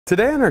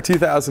Today on our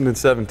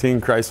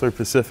 2017 Chrysler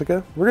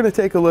Pacifica, we're going to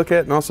take a look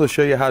at and also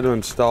show you how to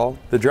install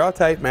the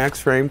Draw-Tite Max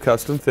Frame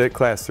Custom Fit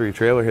Class 3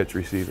 Trailer Hitch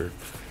Receiver.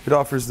 It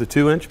offers the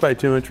 2" by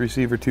 2"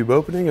 receiver tube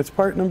opening. Its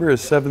part number is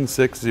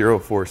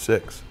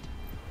 76046.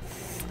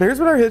 Here's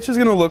what our hitch is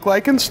going to look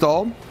like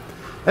installed.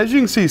 As you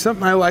can see,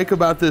 something I like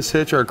about this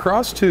hitch, our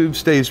cross tube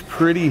stays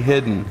pretty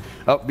hidden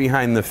up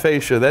behind the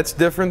fascia. That's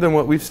different than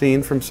what we've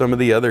seen from some of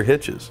the other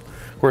hitches.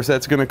 Of course,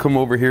 that's going to come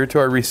over here to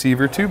our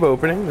receiver tube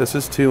opening. This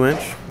is 2"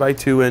 by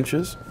 2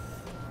 inches.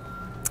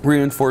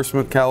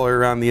 Reinforcement collar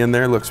around the end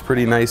there looks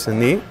pretty nice and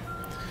neat.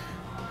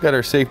 Got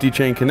our safety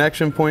chain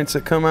connection points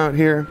that come out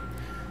here.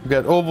 We've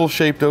got oval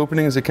shaped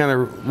openings that kind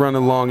of run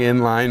along in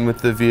line with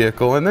the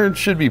vehicle, and there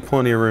should be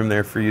plenty of room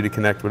there for you to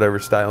connect whatever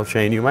style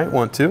chain you might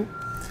want to.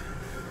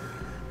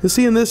 You'll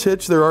see in this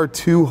hitch there are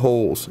 2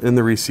 holes in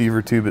the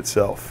receiver tube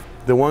itself.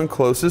 The one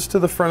closest to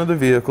the front of the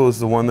vehicle is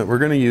the one that we're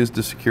going to use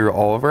to secure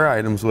all of our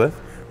items with.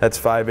 That's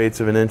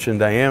 5/8 of an inch in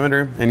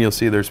diameter, and you'll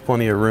see there's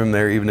plenty of room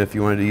there even if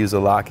you wanted to use a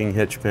locking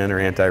hitch pin or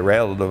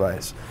anti-rattle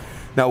device.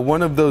 Now,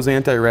 one of those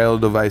anti-rattle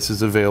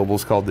devices available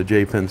is called the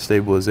J-pin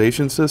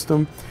stabilization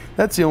system.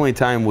 That's the only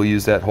time we'll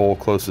use that hole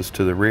closest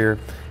to the rear,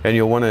 and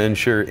you'll want to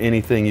ensure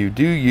anything you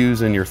do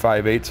use in your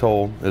 5/8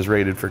 hole is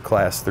rated for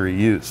Class 3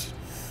 use.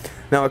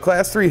 Now, a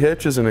Class 3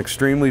 hitch is an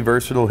extremely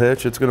versatile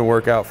hitch. It's going to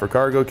work out for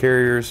cargo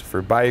carriers,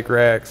 for bike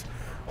racks,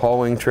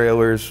 hauling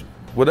trailers,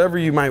 whatever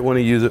you might want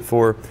to use it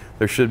for.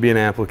 There should be an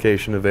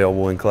application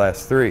available in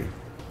Class 3.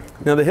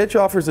 Now, the hitch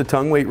offers a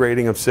tongue weight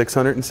rating of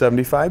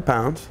 675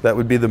 pounds. That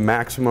would be the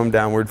maximum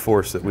downward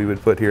force that we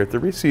would put here at the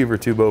receiver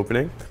tube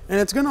opening. And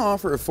it's going to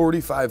offer a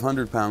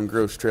 4,500 pound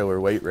gross trailer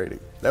weight rating.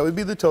 That would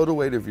be the total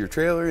weight of your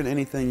trailer and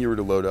anything you were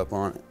to load up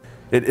on it.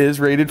 It is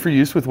rated for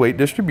use with weight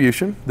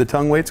distribution. The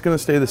tongue weight's going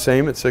to stay the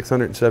same at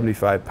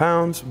 675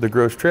 pounds. The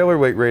gross trailer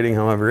weight rating,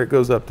 however, it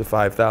goes up to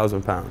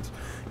 5,000 pounds.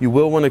 You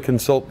will want to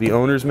consult the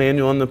owner's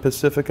manual on the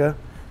Pacifica,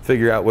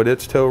 figure out what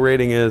its tow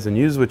rating is, and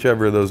use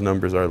whichever of those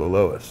numbers are the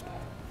lowest.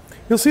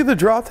 You'll see the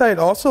Draw-Tite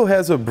also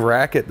has a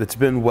bracket that's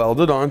been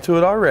welded onto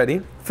it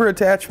already for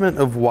attachment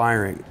of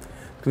wiring.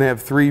 It's going to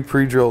have 3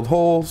 pre-drilled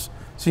holes,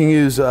 so you can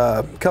use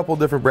a couple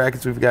different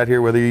brackets we've got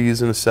here, whether you're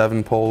using a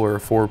 7-pole or a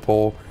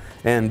 4-pole,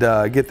 and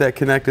get that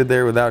connected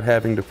there without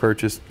having to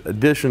purchase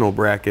additional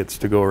brackets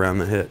to go around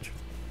the hitch.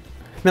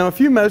 Now, a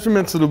few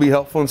measurements that will be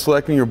helpful in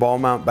selecting your ball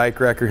mount bike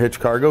rack or hitch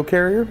cargo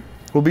carrier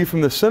will be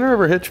from the center of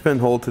our hitch pin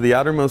hole to the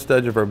outermost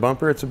edge of our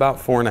bumper. It's about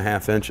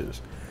 4.5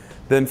 inches.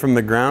 Then from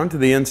the ground to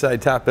the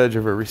inside top edge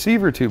of our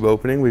receiver tube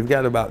opening, we've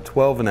got about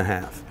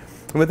 12.5.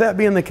 And with that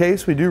being the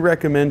case, we do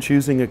recommend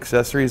choosing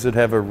accessories that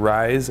have a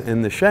rise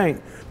in the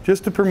shank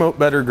just to promote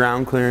better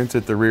ground clearance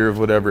at the rear of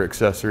whatever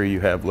accessory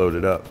you have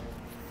loaded up.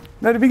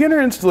 Now, to begin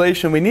our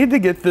installation, we need to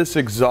get this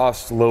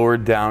exhaust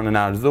lowered down and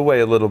out of the way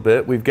a little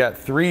bit. We've got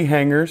 3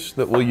 hangers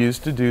that we'll use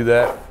to do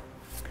that.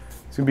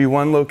 There's going to be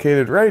one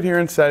located right here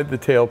inside the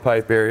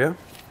tailpipe area.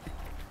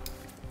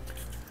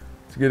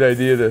 It's a good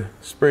idea to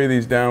spray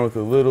these down with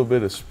a little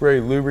bit of spray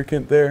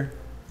lubricant there.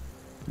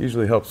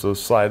 Usually helps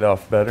those slide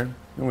off better.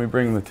 Then we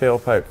bring the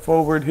tailpipe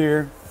forward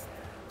here.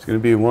 It's going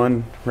to be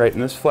one right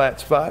in this flat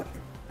spot.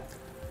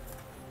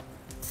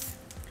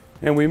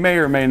 And we may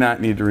or may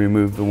not need to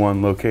remove the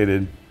one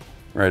located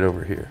right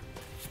over here.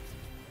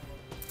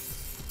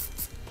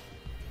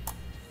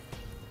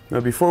 Now,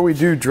 before we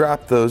do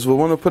drop those, we'll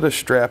want to put a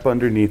strap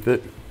underneath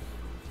it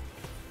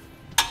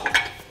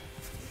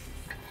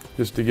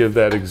just to give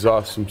that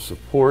exhaust some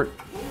support,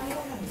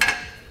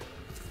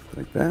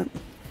 like that.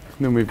 And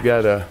then we've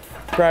got a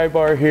pry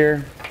bar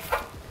here.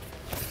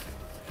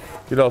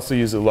 You could also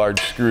use a large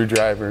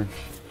screwdriver.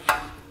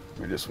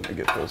 We just want to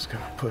get those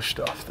kind of pushed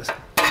off this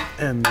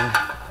end there.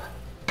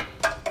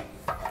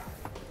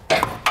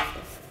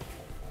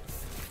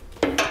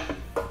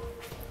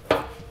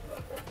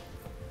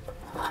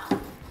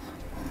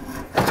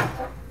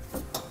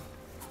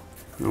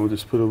 And we'll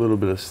just put a little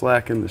bit of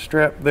slack in the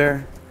strap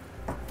there.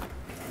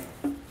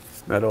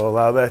 That'll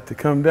allow that to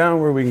come down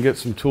where we can get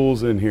some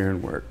tools in here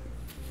and work.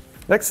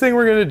 Next thing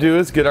we're going to do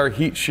is get our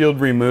heat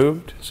shield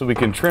removed so we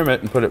can trim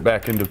it and put it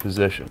back into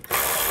position.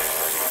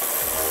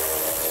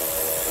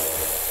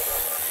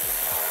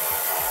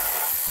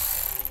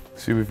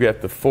 See, we've got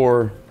the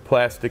 4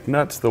 plastic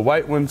nuts. The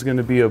white one's going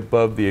to be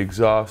above the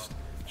exhaust,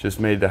 just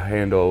made to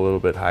handle a little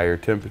bit higher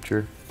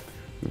temperature.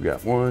 We've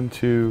got 1,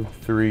 2,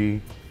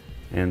 3,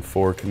 and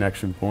 4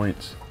 connection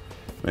points.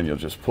 Then you'll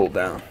just pull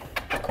down.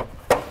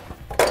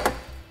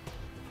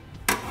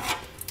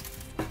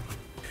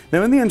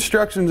 Now, in the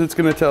instructions, it's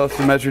going to tell us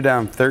to measure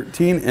down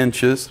 13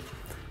 inches.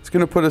 It's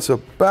going to put us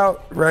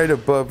about right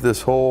above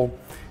this hole,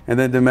 and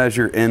then to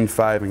measure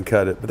N5 and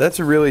cut it. But that's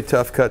a really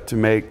tough cut to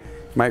make. You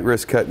might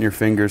risk cutting your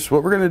fingers. So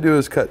what we're going to do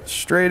is cut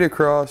straight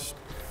across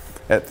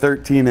at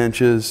 13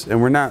 inches,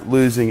 and we're not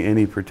losing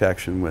any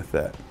protection with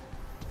that.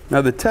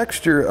 Now, the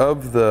texture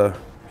of the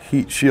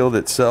heat shield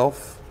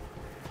itself,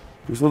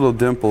 there's little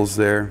dimples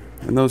there,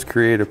 and those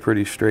create a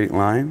pretty straight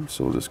line.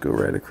 So we'll just go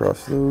right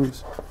across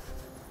those.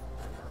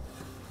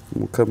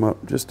 And we'll come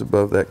up just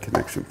above that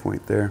connection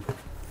point there.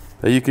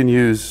 Now, you can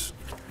use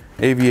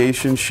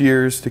aviation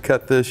shears to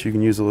cut this. You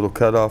can use a little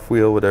cutoff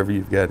wheel, whatever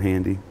you've got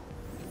handy.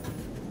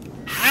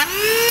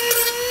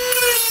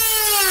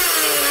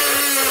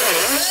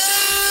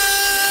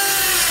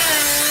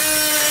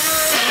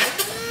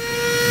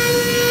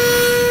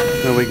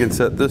 Now we can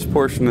set this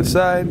portion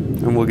aside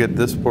and we'll get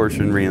this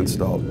portion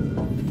reinstalled.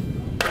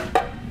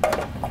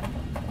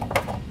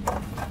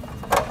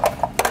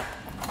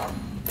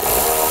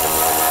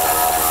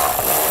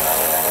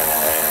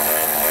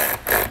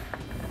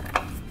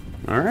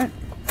 Alright,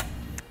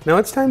 now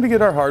it's time to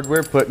get our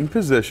hardware put in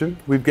position.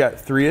 We've got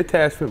 3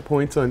 attachment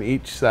points on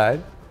each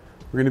side.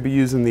 We're going to be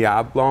using the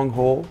oblong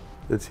hole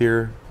that's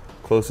here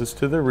closest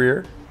to the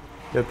rear.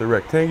 Got the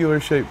rectangular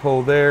shaped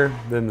hole there,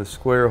 then the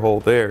square hole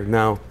there.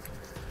 Now,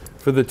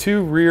 for the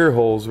 2 rear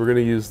holes, we're going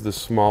to use the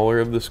smaller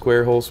of the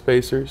square hole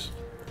spacers.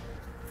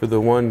 For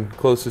the one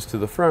closest to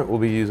the front, we'll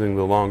be using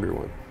the longer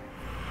one.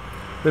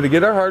 Now to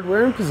get our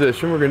hardware in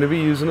position, we're going to be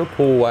using a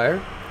pull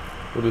wire.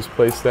 We'll just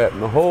place that in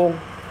the hole,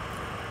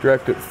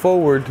 direct it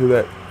forward to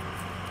that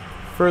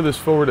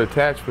furthest forward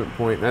attachment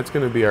point, and that's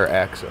going to be our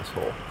access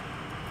hole.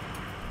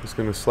 Just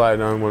going to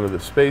slide on one of the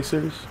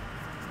spacers,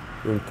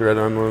 and thread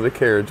on one of the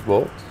carriage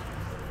bolts.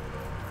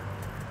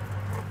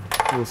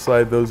 We'll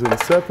slide those in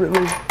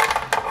separately.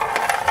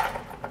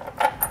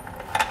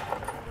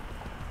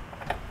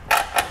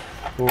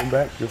 Pull them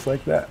back just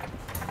like that.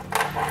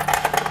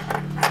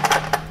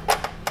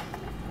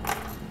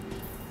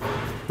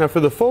 Now for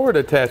the forward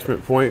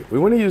attachment point, we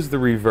want to use the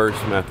reverse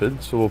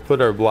method. So we'll put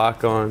our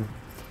block on,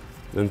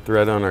 then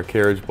thread on our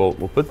carriage bolt.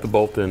 We'll put the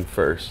bolt in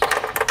first.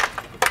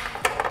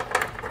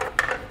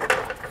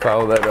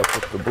 Follow that up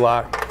with the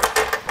block,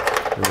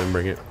 and then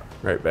bring it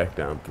right back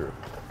down through.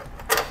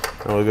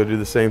 Now we'll go do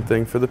the same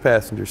thing for the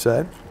passenger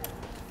side.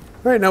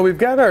 All right, now we've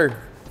got our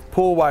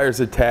pull wires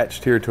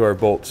attached here to our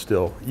bolt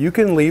still. You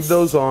can leave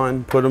those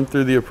on, put them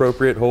through the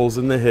appropriate holes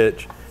in the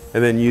hitch,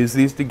 and then use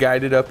these to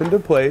guide it up into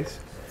place.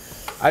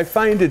 I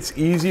find it's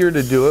easier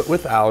to do it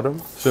without them,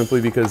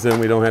 simply because then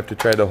we don't have to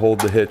try to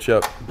hold the hitch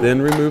up,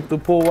 then remove the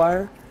pull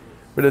wire.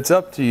 But it's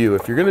up to you.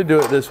 If you're going to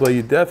do it this way,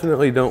 you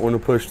definitely don't want to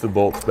push the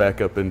bolts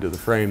back up into the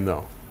frame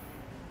though.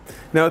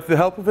 Now with the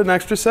help of an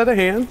extra set of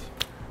hands,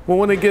 we'll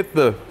want to get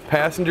the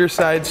passenger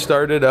side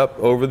started up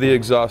over the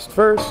exhaust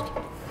first.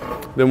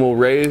 Then we'll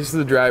raise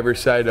the driver's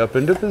side up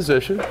into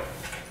position.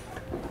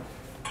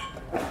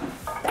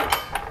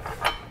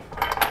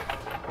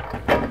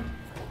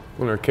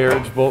 Want our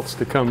carriage bolts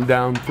to come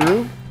down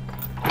through.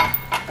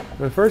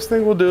 The first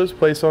thing we'll do is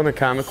place on a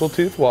conical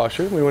tooth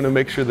washer. We want to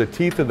make sure the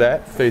teeth of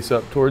that face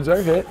up towards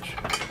our hitch.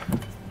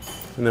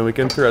 And then we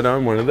can thread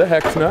on one of the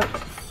hex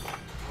nuts.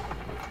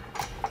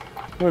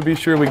 We want to be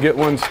sure we get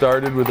one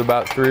started with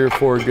about 3 or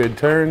 4 good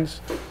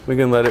turns. We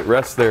can let it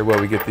rest there while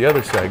we get the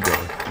other side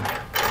going.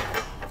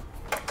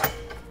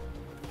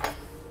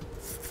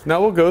 Now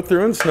we'll go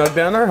through and snug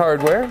down our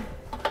hardware.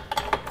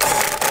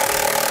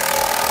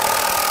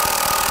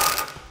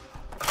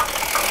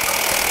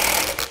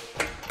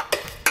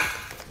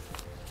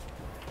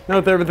 Now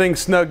with everything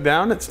snug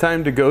down, it's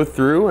time to go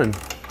through and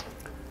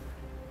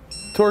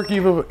torque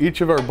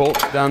each of our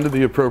bolts down to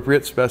the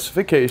appropriate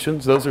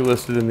specifications. Those are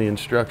listed in the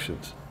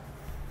instructions.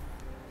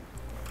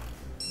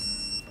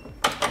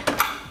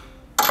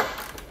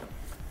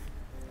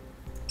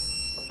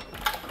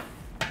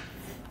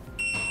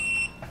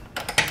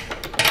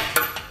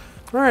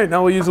 All right,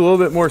 now we'll use a little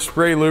bit more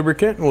spray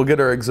lubricant and we'll get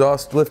our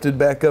exhaust lifted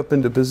back up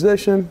into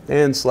position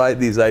and slide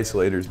these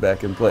isolators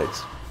back in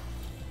place.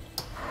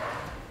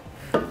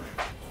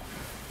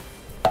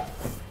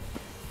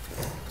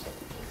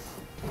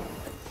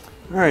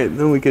 All right,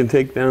 then we can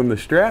take down the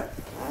strap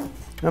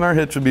and our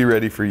hitch will be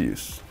ready for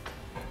use.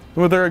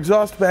 And with our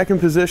exhaust back in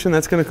position,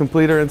 that's going to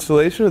complete our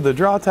installation of the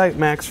Draw-Tite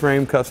Max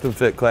Frame Custom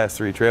Fit Class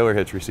 3 Trailer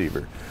Hitch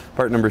Receiver,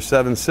 part number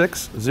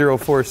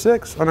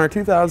 76046 on our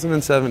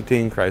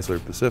 2017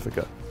 Chrysler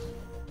Pacifica.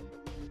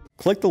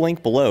 Click the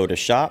link below to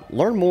shop,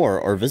 learn more,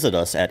 or visit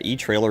us at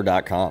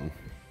etrailer.com.